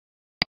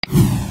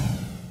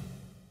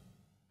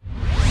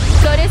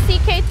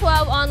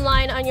K-12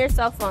 online on your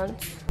cell phone?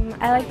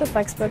 I like the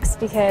Flexbooks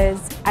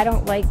because I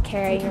don't like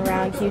carrying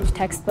around huge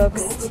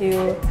textbooks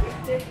to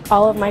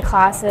all of my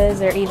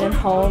classes or even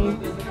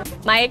home.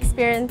 My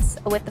experience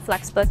with the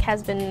Flexbook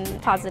has been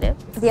positive.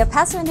 The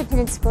Paso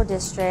Independent School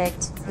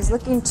District is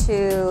looking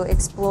to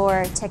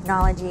explore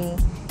technology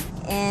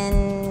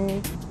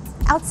in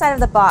outside of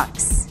the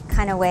box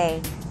kind of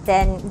way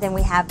than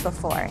we have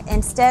before.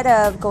 Instead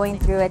of going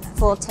through a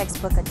full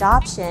textbook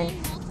adoption,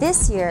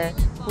 this year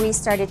we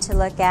started to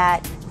look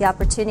at the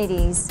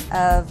opportunities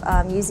of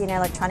using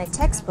electronic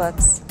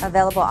textbooks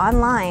available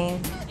online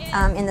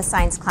in the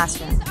science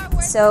classroom.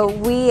 So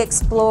we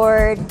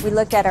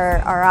looked at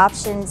our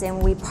options,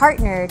 and we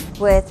partnered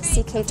with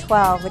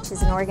CK12, which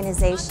is an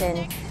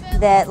organization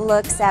that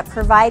looks at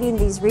providing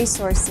these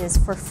resources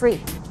for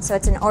free. So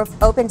it's an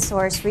open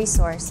source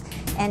resource.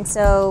 And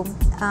so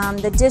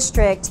the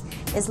district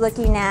is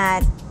looking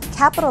at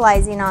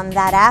capitalizing on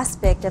that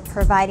aspect of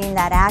providing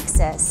that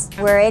access,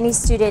 where any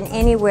student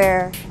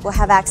anywhere will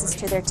have access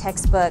to their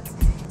textbook.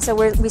 So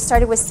we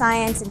started with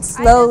science, and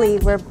slowly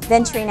we're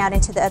venturing out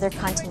into the other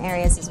content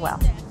areas as well.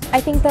 I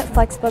think that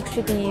Flexbooks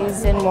should be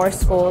used in more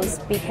schools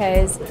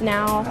because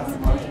now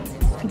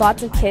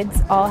lots of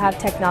kids all have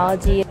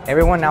technology.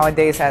 Everyone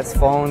nowadays has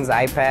phones,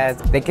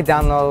 iPads. They could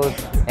download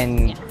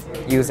and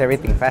use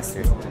everything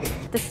faster.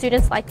 The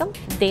students like them.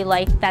 They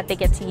like that they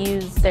get to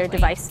use their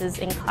devices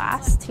in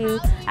class to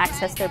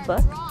access their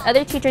book.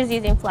 Other teachers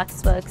using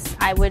Flexbooks,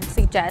 I would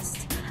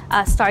suggest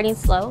starting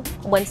slow,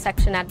 one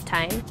section at a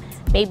time.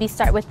 Maybe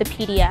start with the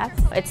PDF.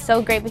 It's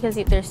so great because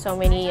there's so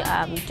many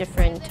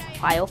different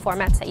file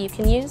formats that you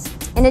can use.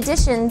 In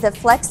addition, the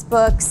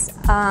Flexbooks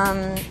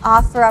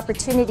offer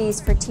opportunities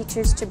for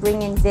teachers to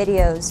bring in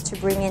videos, to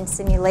bring in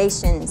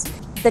simulations.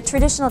 The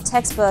traditional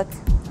textbook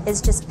is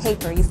just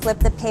paper. You flip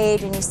the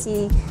page and you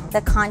see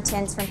the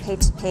contents from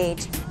page to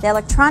page. The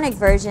electronic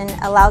version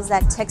allows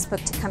that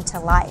textbook to come to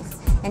life.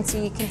 And so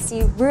you can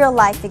see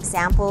real-life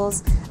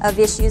examples of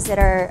issues that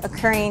are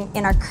occurring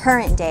in our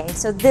current day.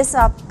 So this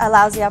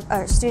allows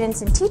our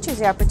students and teachers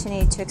the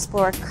opportunity to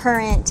explore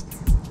current,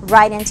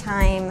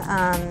 right-in-time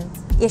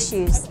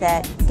issues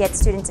that get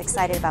students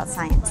excited about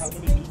science.